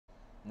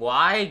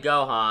why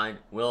Gohan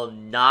will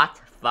not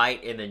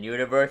fight in the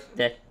Universe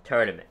Disc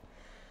Tournament.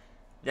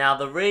 Now,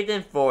 the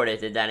reason for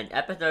this is that in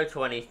episode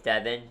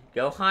 27,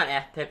 Gohan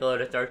asked Piccolo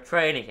to start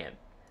training him.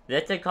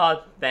 This has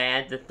caused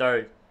fans to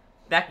start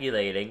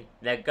speculating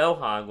that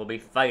Gohan will be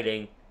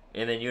fighting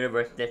in the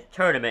Universe Disc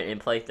Tournament in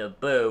place of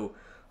Boo,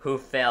 who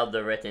failed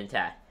the written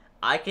test.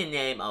 I can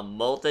name a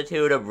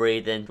multitude of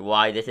reasons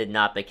why this is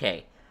not the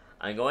case.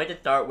 I'm going to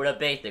start with a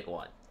basic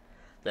one.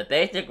 The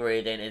basic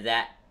reason is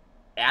that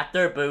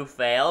after Boo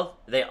failed,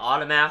 they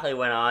automatically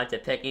went on to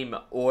picking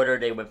the order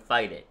they would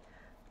fight in.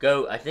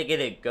 I think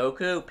it is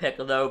Goku,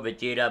 Piccolo,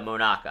 Vegeta,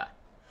 Monaka,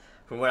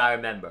 from what I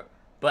remember.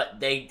 But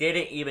they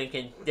didn't even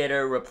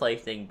consider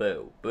replacing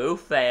Boo. Boo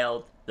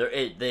failed,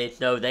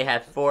 so they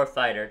have 4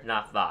 fighters,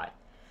 not 5.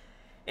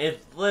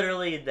 It's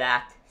literally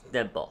that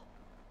simple.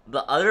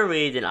 The other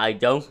reason I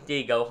don't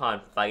see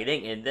Gohan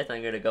fighting, and this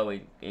I'm going to go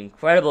in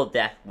incredible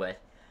depth with,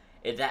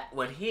 is that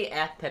when he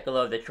asked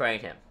Piccolo to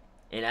train him,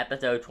 in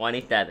episode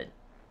 27,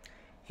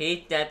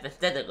 he said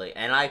specifically,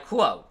 and I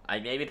quote, I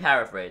may be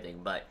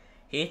paraphrasing, but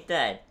he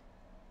said,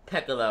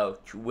 "Piccolo,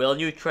 will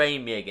you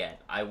train me again?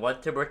 I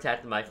want to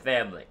protect my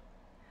family."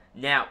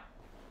 Now,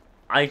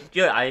 I'll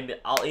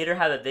either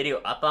have a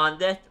video up on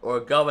this, or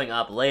going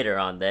up later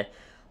on this,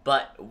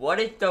 but what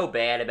is so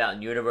bad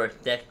about Universe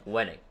 6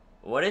 winning?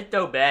 What is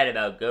so bad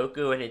about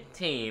Goku and his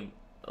team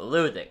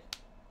losing?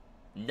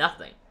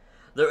 Nothing.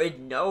 There is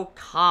no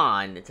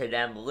con to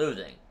them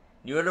losing.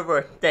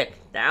 Universe 6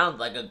 sounds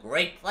like a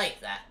great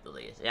place,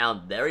 actually. It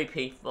sounds very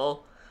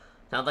peaceful.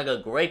 Sounds like a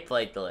great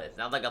place to live.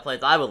 Sounds like a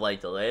place I would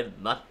like to live.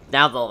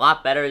 Sounds a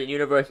lot better than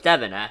Universe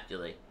 7,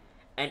 actually.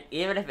 And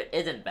even if it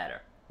isn't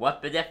better,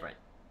 what's the difference?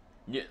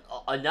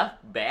 Enough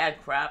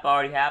bad crap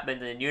already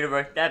happened in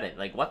Universe 7.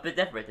 Like, what's the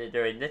difference is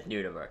there in this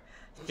universe?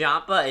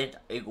 Champa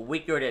is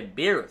weaker than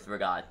Beerus, for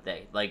God's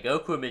sake. Like,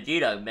 Goku and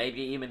Vegeta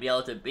maybe even be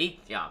able to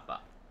beat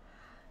Champa.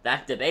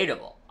 That's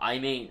debatable. I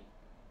mean,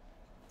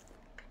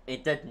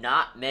 it does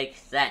not make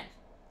sense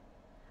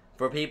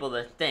for people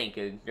to think,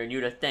 or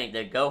you to think,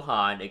 that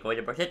Gohan is going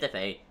to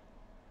participate,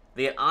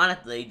 because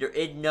honestly, there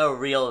is no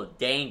real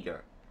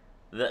danger.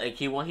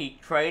 He's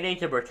training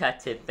to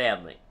protect his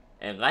family.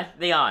 And let's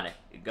be honest,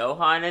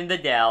 Pan and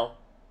Videl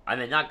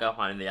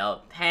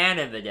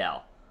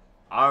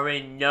are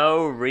in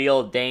no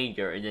real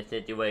danger in this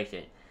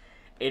situation.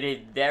 It is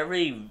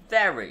very,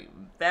 very,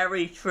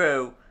 very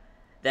true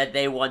that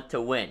they want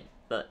to win.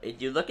 But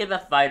if you look at the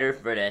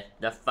fighters for this,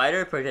 the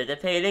fighters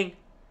participating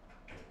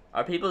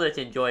are people that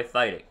enjoy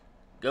fighting.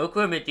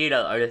 Goku and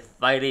Vegeta are just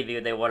fighting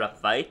because they want to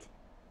fight.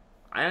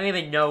 I don't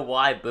even know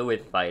why Boo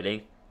is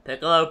fighting.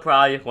 Piccolo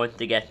probably just wants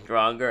to get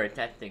stronger and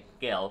test his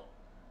skill.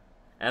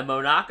 And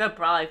Monaka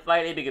probably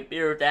fighting because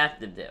Beerus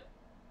asked him to.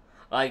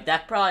 Like,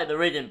 that's probably the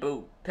reason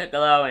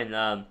Piccolo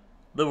and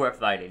Boo were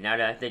fighting, now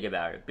that I think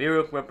about it.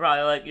 Beerus were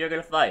probably like, "You're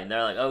gonna fight." And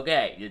they're like,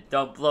 "Okay, just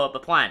don't blow up the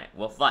planet,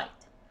 we'll fight."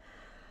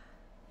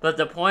 But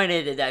the point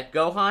is that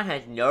Gohan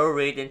has no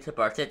reason to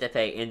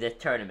participate in this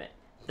tournament.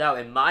 So,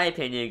 in my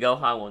opinion,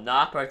 Gohan will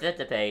not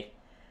participate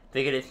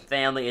because his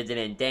family isn't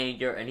in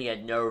danger and he has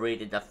no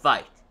reason to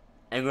fight.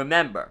 And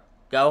remember,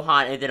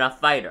 Gohan isn't a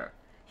fighter.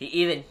 He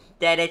even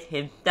said it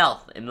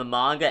himself in the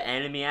manga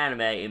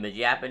anime in the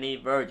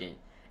Japanese version,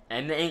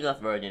 and the English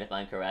version if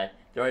I'm correct,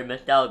 during the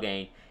Cell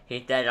game.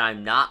 He said,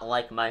 "I'm not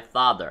like my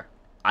father.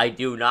 I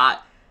do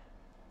not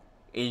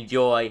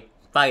enjoy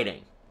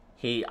fighting.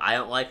 I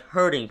don't like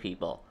hurting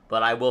people,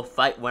 but I will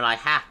fight when I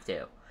have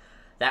to."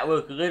 That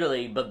was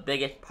literally the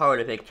biggest part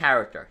of his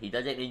character. He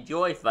doesn't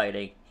enjoy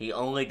fighting, he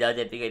only does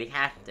it because he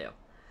has to.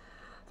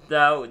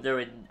 So,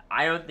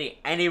 I don't see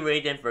any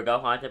reason for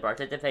Gohan to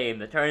participate in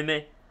the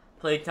tournament.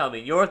 Please tell me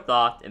your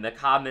thoughts in the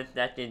comment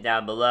section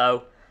down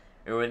below.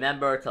 And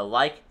remember to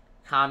like,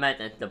 comment,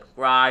 and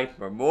subscribe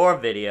for more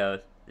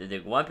videos. This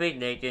is One Piece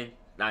Nation,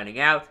 signing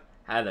out.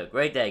 Have a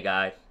great day,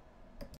 guys.